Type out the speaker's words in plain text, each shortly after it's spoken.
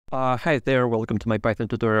Hi there, welcome to my Python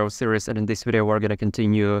tutorial series, and in this video we're gonna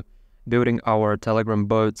continue building our Telegram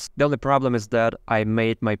bots. The only problem is that I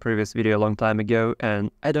made my previous video a long time ago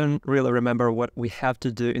and I don't really remember what we have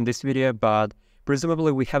to do in this video, but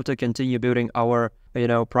presumably we have to continue building our,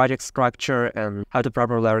 project structure and how to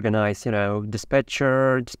properly organize,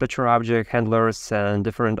 dispatcher object, handlers, and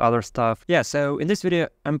different other stuff. Yeah, so in this video,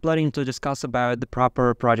 I'm planning to discuss about the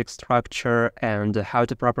proper project structure and how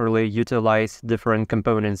to properly utilize different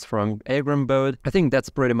components from Aiogram bot. I think that's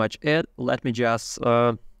pretty much it. Let me just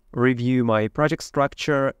review my project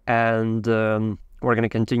structure and we're gonna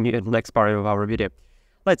continue in the next part of our video.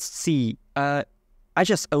 Let's see. I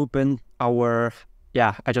just opened my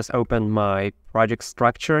project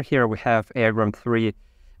structure. Here we have Aiogram 3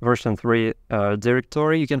 version 3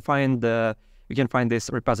 directory. You can find this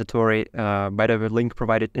repository by the link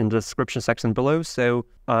provided in the description section below. So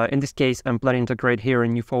in this case, I'm planning to create here a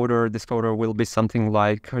new folder. This folder will be something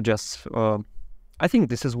like I think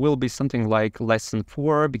will be something like lesson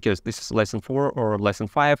 4, because this is lesson 4 or lesson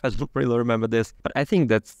 5. I don't really remember this, but I think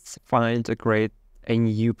that's fine to create a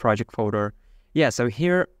new project folder. Yeah, so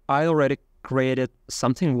here I already created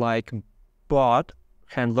something like bot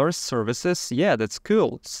handlers services. Yeah, that's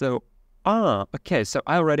cool. So, okay, so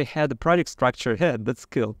I already had the project structure here. That's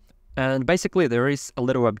cool. And basically there is a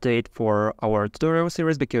little update for our tutorial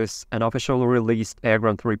series because an official released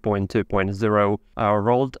Aiogram 3.2.0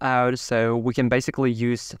 rolled out. So we can basically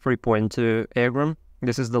use 3.2 Aiogram.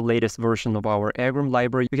 This is the latest version of our Aiogram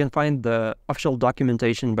library. You can find the official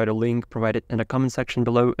documentation by the link provided in the comment section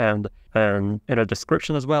below and in the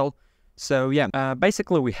description as well. So yeah,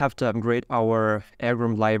 basically we have to upgrade our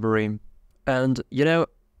Aiogram library. And I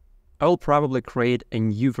will probably create a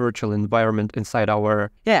new virtual environment inside I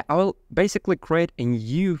will basically create a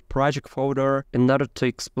new project folder in order to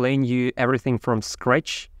explain you everything from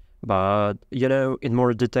scratch. But, in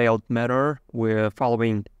more detailed manner, we're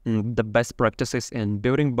following the best practices in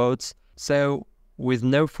building bots. So with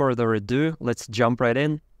no further ado, let's jump right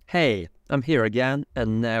in. Hey, I'm here again,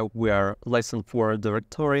 and now we are lesson 4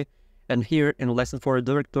 directory. And here in lesson 4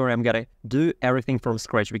 directory, I'm gonna do everything from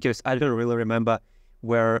scratch because I don't really remember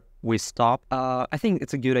where we stopped. I think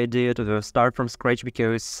it's a good idea to start from scratch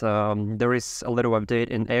because there is a little update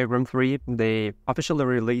in Aiogram 3. They officially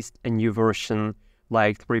released a new version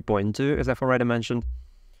like 3.2, as I've already mentioned.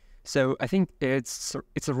 So I think it's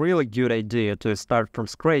a really good idea to start from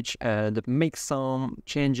scratch and make some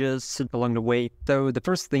changes along the way. So the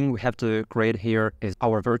first thing we have to create here is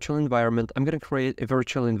our virtual environment. I'm gonna create a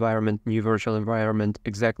virtual environment, new virtual environment,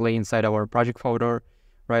 exactly inside our project folder,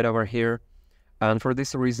 right over here. And for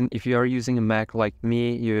this reason, if you are using a Mac like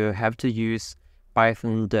me, you have to use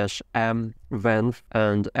python-m venv,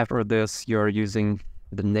 and after this, you're using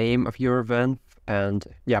the name of your venv. And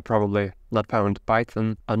yeah, probably not found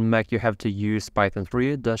Python. On Mac, you have to use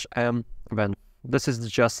python-3-m venv. This is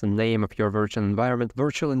just the name of your virtual environment.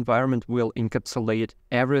 Virtual environment will encapsulate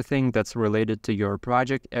everything that's related to your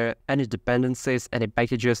project. Any dependencies, any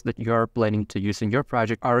packages that you are planning to use in your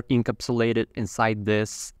project are encapsulated inside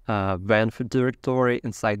this venv directory,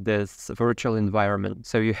 inside this virtual environment.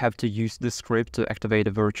 So you have to use this script to activate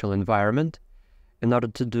a virtual environment. In order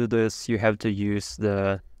to do this, you have to use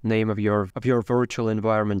the name of your virtual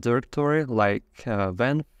environment directory, like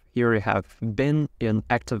venv. Here you have bin in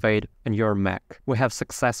activate in your Mac. We have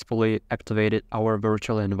successfully activated our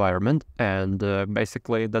virtual environment, and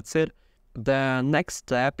basically that's it. The next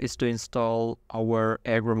step is to install our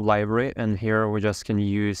Aiogram library, and here we just can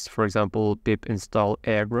use, for example, pip install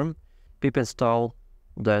Aiogram, pip install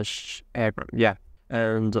 -Aiogram. Yeah,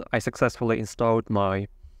 and I successfully installed my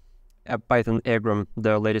Python Aiogram,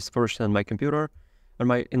 the latest version on my computer, in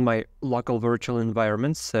my local virtual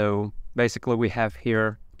environment. So basically we have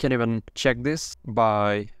here, can even check this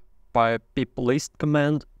by pip list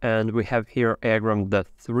command, and we have here Aiogram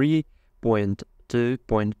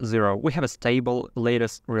 3.2.0. We have a stable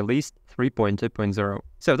latest released 3.2.0.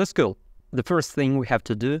 So that's cool. The first thing we have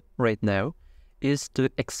to do right now is to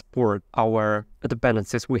export our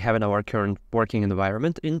dependencies we have in our current working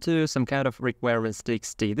environment into some kind of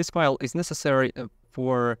requirements.txt. This file is necessary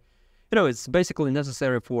for, it's basically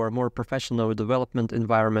necessary for a more professional development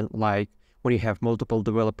environment, like when you have multiple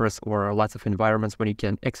developers or lots of environments when you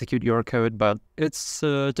can execute your code, but it's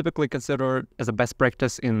typically considered as a best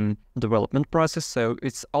practice in development process. So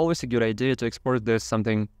it's always a good idea to export this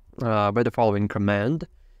something by the following command.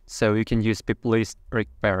 So you can use pip list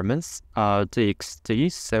requirements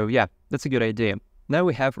txt. So yeah, that's a good idea. Now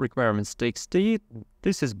we have requirements txt.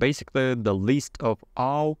 This is basically the list of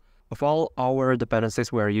all our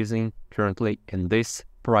dependencies we are using currently in this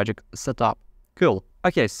project setup. Cool.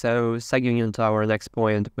 Okay, so segueing into our next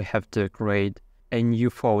point, we have to create a new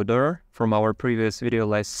folder. From our previous video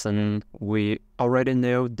lesson, we already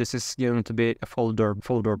know this is going to be a folder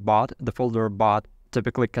bot. The folder bot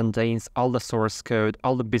typically contains all the source code,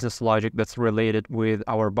 all the business logic that's related with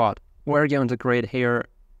our bot. We're going to create here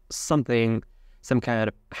some kind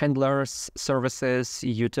of handlers, services,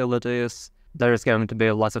 utilities. There's going to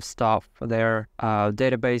be lots of stuff there,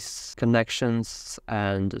 database connections,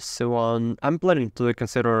 and so on. I'm planning to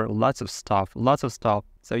consider lots of stuff.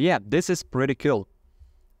 So yeah, this is pretty cool.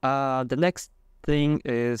 The next thing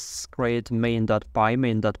is create main.py.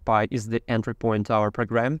 Main.py is the entry point to our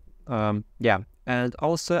program. And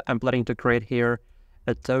also I'm planning to create here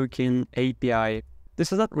a token API.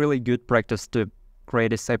 This is not really good practice to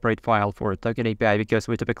create a separate file for a token API because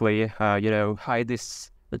we typically, hide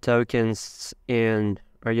the tokens in,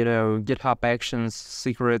 GitHub Actions,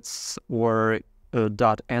 secrets, or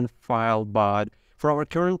 .env file. But for our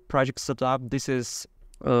current project setup, this is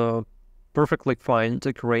perfectly fine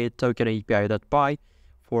to create token API.py.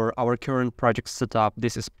 For our current project setup,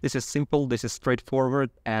 this is simple, this is straightforward,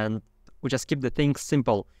 and we just keep the things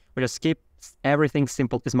simple. We just keep everything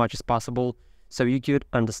simple as much as possible, so you could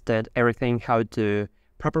understand everything, how to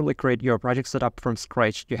properly create your project setup from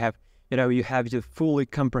scratch. You have the fully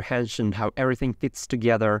comprehension how everything fits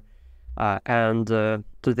together, and to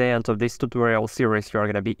the end of this tutorial series, you're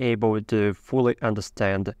gonna be able to fully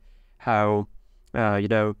understand how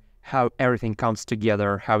everything comes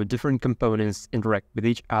together, how different components interact with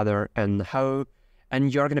each other, and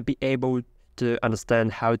you're gonna be able to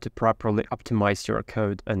understand how to properly optimize your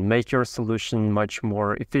code and make your solution much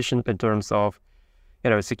more efficient in terms of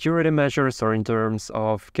security measures or in terms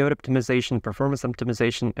of code optimization, performance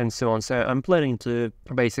optimization, and so on. So I'm planning to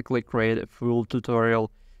basically create a full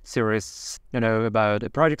tutorial series, about the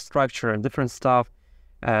project structure and different stuff,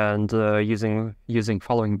 and using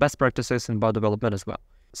following best practices in bot development as well.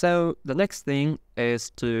 So the next thing is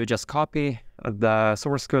to just copy the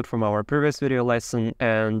source code from our previous video lesson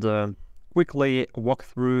and quickly walk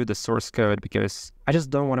through the source code, because I just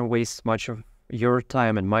don't want to waste much of your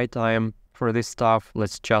time and my time for this stuff.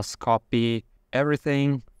 Let's just copy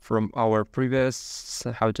everything from our previous.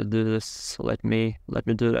 How to do this? Let me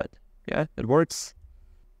do that. Yeah, it works.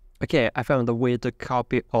 Okay, I found a way to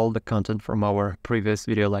copy all the content from our previous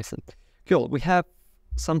video lesson. Cool. We have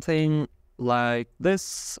something like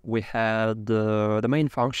this. We had the main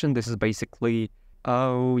function. This is basically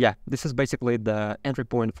the entry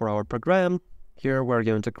point for our program. Here we're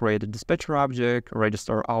going to create a dispatcher object,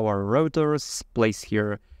 register our routers,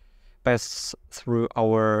 pass through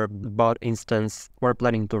our bot instance. We're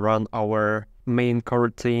planning to run our main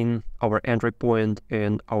coroutine, our entry point,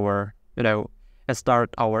 in our, and start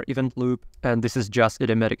our event loop. And this is just a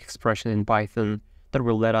idiomatic expression in Python that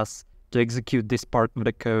will let us to execute this part of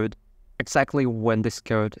the code exactly when this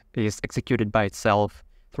code is executed by itself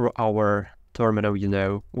through our terminal,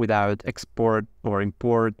 without export or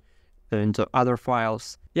import into other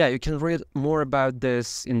files. Yeah, you can read more about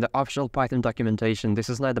this in the official Python documentation. This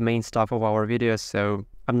is not the main stuff of our video, so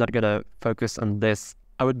I'm not gonna focus on this.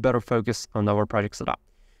 I would better focus on our project setup.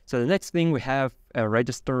 So the next thing, we have a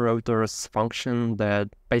register routers function that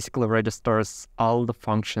basically registers all the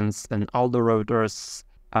functions and all the routers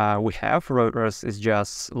we have. Routers is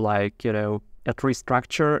just like, a tree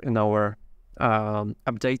structure in our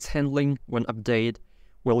updates handling. When update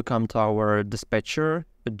will come to our dispatcher,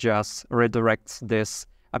 it just redirects this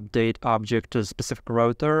update object to a specific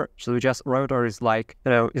router. So router is like,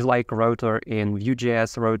 router in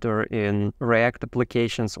Vue.js, router in React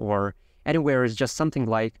applications, or anywhere. Is just something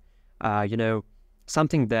like,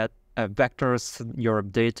 something that vectors your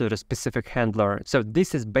update to the specific handler. So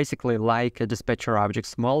this is basically like a dispatcher object,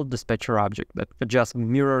 small dispatcher object that just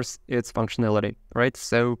mirrors its functionality, right?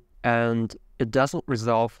 So, and it doesn't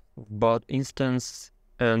resolve bot instance.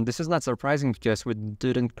 And this is not surprising because we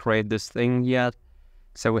didn't create this thing yet.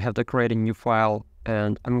 So we have to create a new file,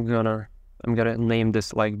 and I'm gonna name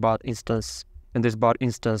this like bot instance. In this bot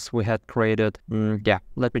instance, we had created,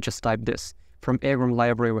 let me just type this. From Aiogram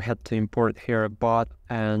library, we had to import here bot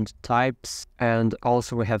and types, and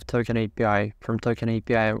also we have token API. From token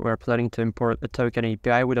API, we're planning to import a token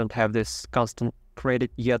API. We don't have this constant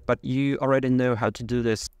created yet, but you already know how to do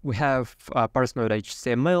this. We have parse mode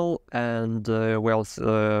HTML, and we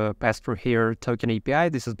also pass through here token API.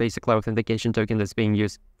 This is basically authentication token that's being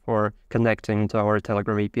used for connecting to our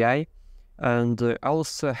Telegram API. And I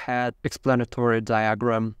also had explanatory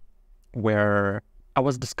diagram where I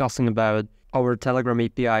was discussing about our Telegram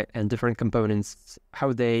API and different components,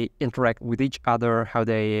 how they interact with each other, how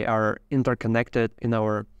they are interconnected in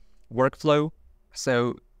our workflow.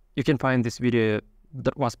 So You can find this video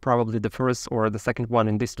that was probably the first or the second one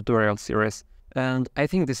in this tutorial series. And I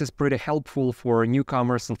think this is pretty helpful for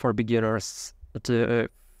newcomers and for beginners to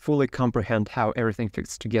fully comprehend how everything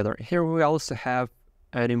fits together. Here we also have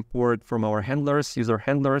an import from our handlers, user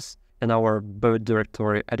handlers, and our boot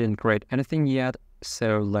directory. I didn't create anything yet,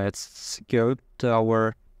 so let's go to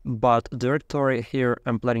our bot directory. Here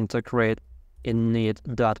I'm planning to create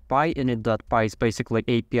init.py. Init.py is basically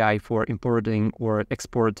API for importing or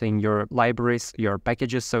exporting your libraries, your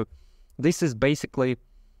packages. So this is basically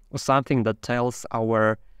something that tells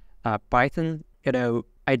our Python,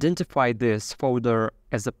 identify this folder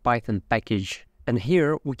as a Python package. And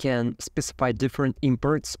here we can specify different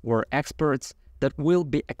imports or exports that will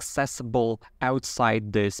be accessible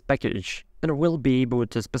outside this package. And we'll be able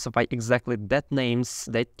to specify exactly that names,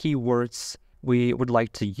 that keywords we would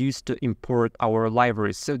like to use to import our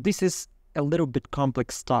libraries. So this is a little bit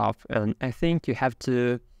complex stuff, and I think you have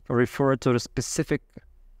to refer to the specific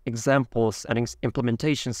examples and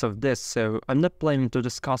implementations of this. So I'm not planning to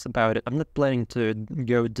discuss about it. I'm not planning to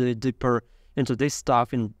go deeper into this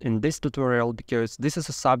stuff in this tutorial, because this is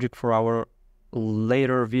a subject for our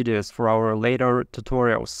later videos, for our later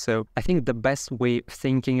tutorials. So I think the best way of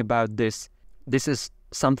thinking about this is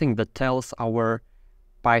something that tells our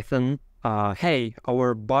Python, hey,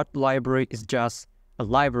 our bot library is just a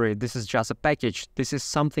library. This is just a package. This is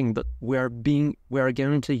something that we are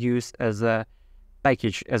going to use as a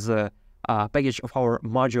package, as a package of our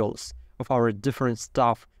modules, of our different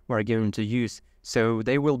stuff we're going to use. So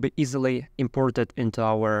they will be easily imported into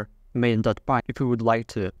our main.py if we would like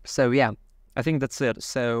to. So yeah, I think that's it.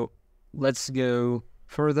 So let's go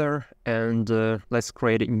further and let's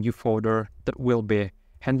create a new folder that will be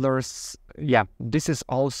handlers. Yeah, this is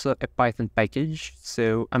also a Python package.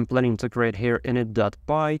 So I'm planning to create here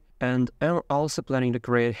init.py, and I'm also planning to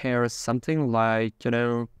create here something like,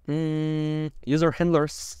 user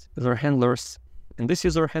handlers. In this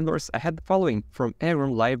user handlers, I had the following: from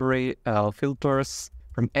Aiogram library, filters.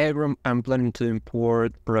 From Aiogram, I'm planning to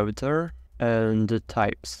import router and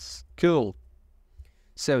types. Cool.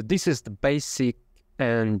 So this is the basic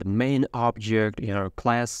and the main object,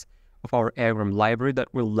 class of our Aiogram library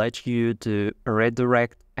that will let you to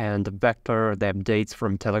redirect and vector the updates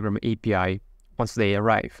from Telegram API once they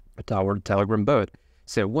arrive at our Telegram bot.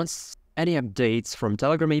 So once any updates from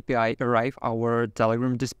Telegram API arrive, our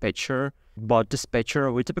Telegram dispatcher, bot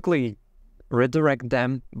dispatcher, we typically redirect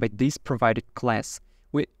them by this provided class.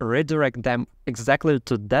 We redirect them exactly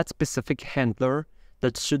to that specific handler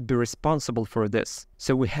that should be responsible for this.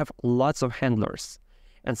 So we have lots of handlers,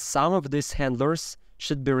 and some of these handlers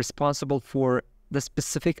should be responsible for the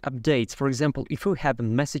specific updates. For example, if we have a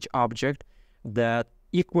message object that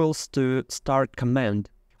equals to start command,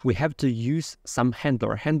 we have to use some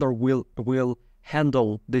handler. Handler will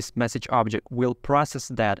handle this message object, will process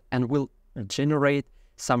that, and will generate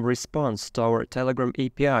some response to our Telegram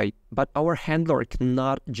API. But our handler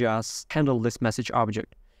cannot just handle this message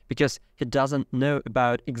object, because he doesn't know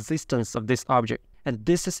about existence of this object. And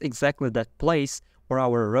this is exactly that place where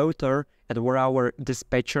our router and where our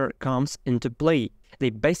dispatcher comes into play. They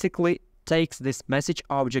basically takes this message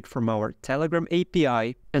object from our Telegram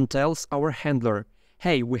API and tells our handler,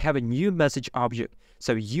 hey, we have a new message object,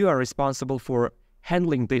 so you are responsible for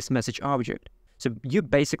handling this message object. So you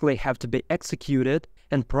basically have to be executed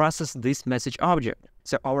and process this message object.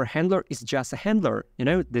 So our handler is just a handler,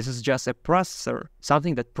 this is just a processor,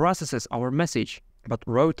 something that processes our message. But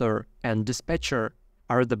router and dispatcher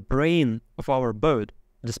are the brain of our bot.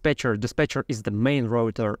 Dispatcher is the main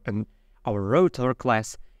router, and our router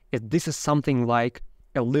class this is something like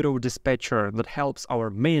a little dispatcher that helps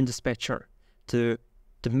our main dispatcher to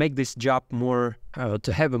make this job more,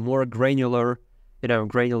 to have a more granular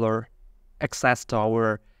access to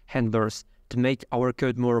our handlers, to make our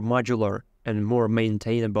code more modular and more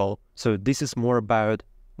maintainable. So this is more about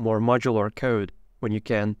more modular code, when you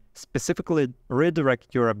can specifically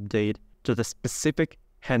redirect your update to the specific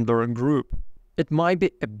handler group. It might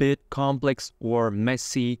be a bit complex or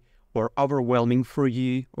messy or overwhelming for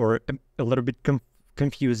you, or a little bit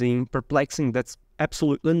confusing, perplexing. That's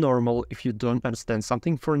absolutely normal if you don't understand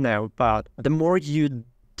something for now. But the more you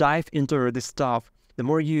dive into this stuff, the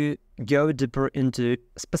more you go deeper into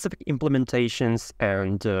specific implementations,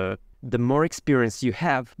 and the more experience you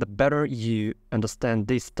have, the better you understand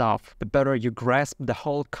this stuff, the better you grasp the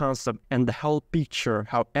whole concept and the whole picture,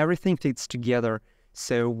 how everything fits together.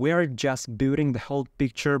 So we're just building the whole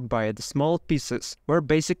picture by the small pieces. We're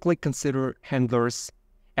basically consider handlers.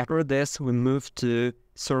 After this, we move to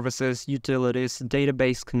services, utilities,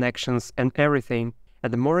 database connections, and everything.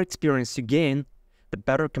 And the more experience you gain, the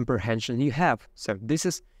better comprehension you have. So this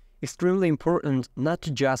is extremely important not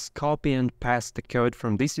to just copy and paste the code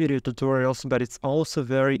from these video tutorials, but it's also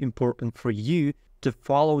very important for you to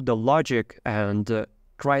follow the logic and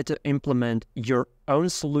try to implement your own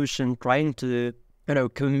solution, trying to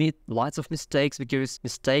commit lots of mistakes, because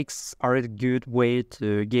mistakes are a good way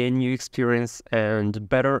to gain new experience and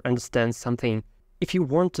better understand something. If you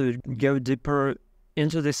want to go deeper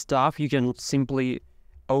into this stuff, you can simply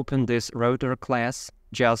open this router class,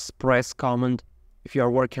 just press Command if you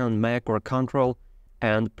are working on Mac or Control,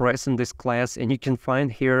 and press in this class, and you can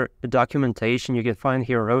find here the documentation. You can find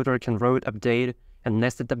here router can route update and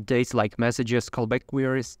nested updates like messages, callback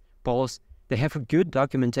queries, polls. They have a good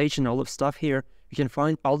documentation, all of stuff here. You can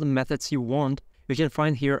find all the methods you want. You can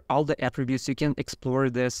find here all the attributes. You can explore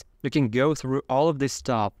this. You can go through all of this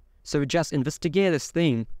stuff. So just investigate this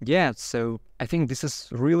thing. Yeah, so I think this is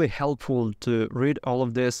really helpful to read all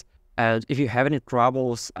of this. And if you have any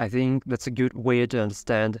troubles, I think that's a good way to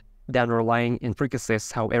understand the underlying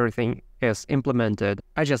intricacies, how everything is implemented.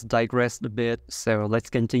 I just digressed a bit, so let's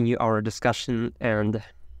continue our discussion. And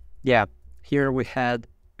yeah, here we had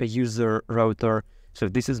a user router. So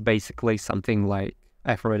this is basically something like,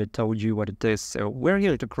 I've already told you what it is. So we're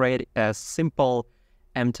going to create a simple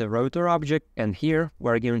empty router object, and here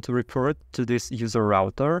we're going to refer to this user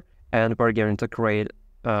router, and we're going to create,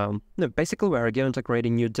 basically we're going to create a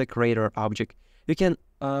new decorator object. You can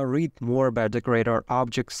read more about decorator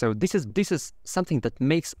objects. So this is something that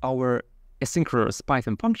makes our asynchronous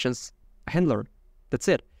Python functions a handler. That's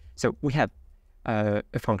it. So we have a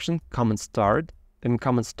function, comment start, and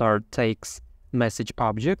comment start takes message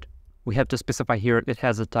object. We have to specify here it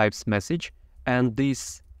has a types message, and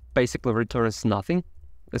this basically returns nothing.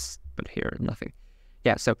 Let's put here nothing.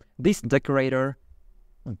 Yeah, so this decorator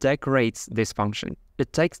decorates this function.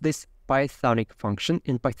 It takes this Pythonic function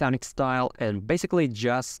in Pythonic style and basically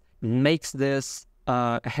just makes this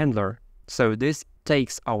a handler. So this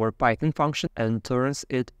takes our Python function and turns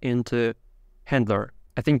it into handler.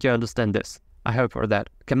 I think you understand this. I hope for that.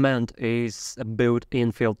 Command is a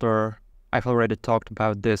built-in filter. I've already talked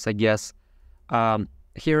about this, I guess.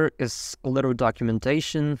 Here is a little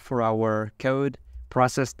documentation for our code.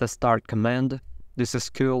 Process the start command. This is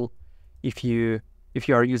cool if you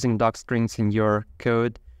are using docstrings in your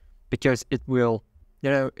code, because it will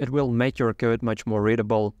make your code much more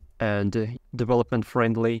readable and development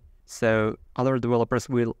friendly. So other developers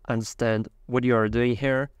will understand what you are doing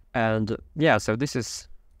here. And yeah, so this is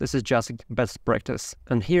just best practice.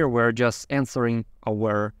 And here we're just answering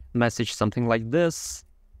our message, something like this.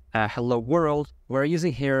 Hello world. We're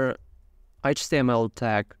using here HTML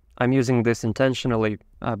tag. I'm using this intentionally.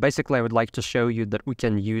 Basically, I would like to show you that we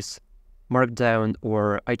can use Markdown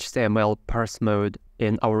or HTML parse mode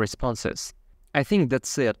in our responses. I think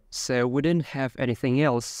that's it. So we didn't have anything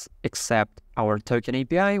else except our token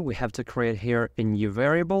API. We have to create here a new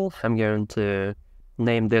variable. I'm going to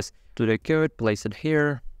name this to the code, place it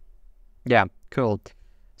here. Yeah, cool.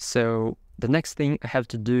 So the next thing I have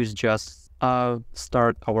to do is just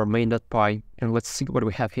start our main.py, and let's see what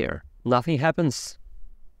we have here. Nothing happens.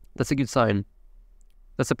 That's a good sign.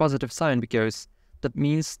 That's a positive sign, because that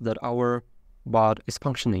means that our bot is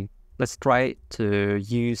functioning. Let's try to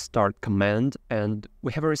use start command, and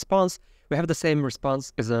we have a response. We have the same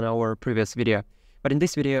response as in our previous video. But in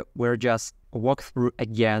this video, we're just walk through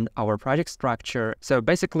again our project structure. So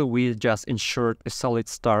basically, we just ensured a solid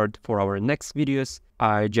start for our next videos.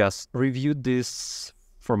 I just reviewed this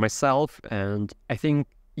for myself, and I think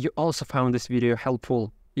you also found this video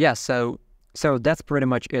helpful. Yeah, so that's pretty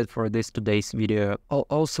much it for today's video. I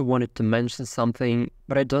also wanted to mention something,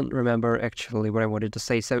 but I don't remember actually what I wanted to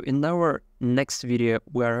say. So in our next video,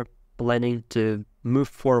 we're planning to move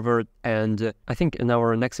forward, and I think in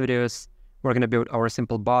our next videos, we're going to build our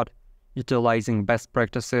simple bot utilizing best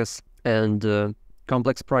practices and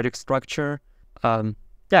complex project structure.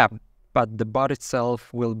 Yeah, but the bot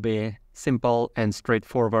itself will be simple and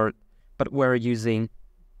straightforward, but we're using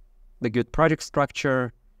the good project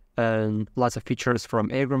structure and lots of features from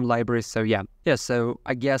Aiogram libraries. So yeah, so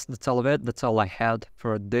I guess that's all of it. That's all I had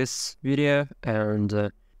for this video, and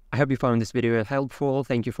I hope you found this video helpful.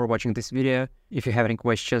 Thank you for watching this video. If you have any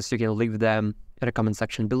questions, you can leave them in the comment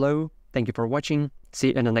section below. Thank you for watching. See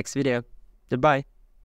you in the next video. Goodbye.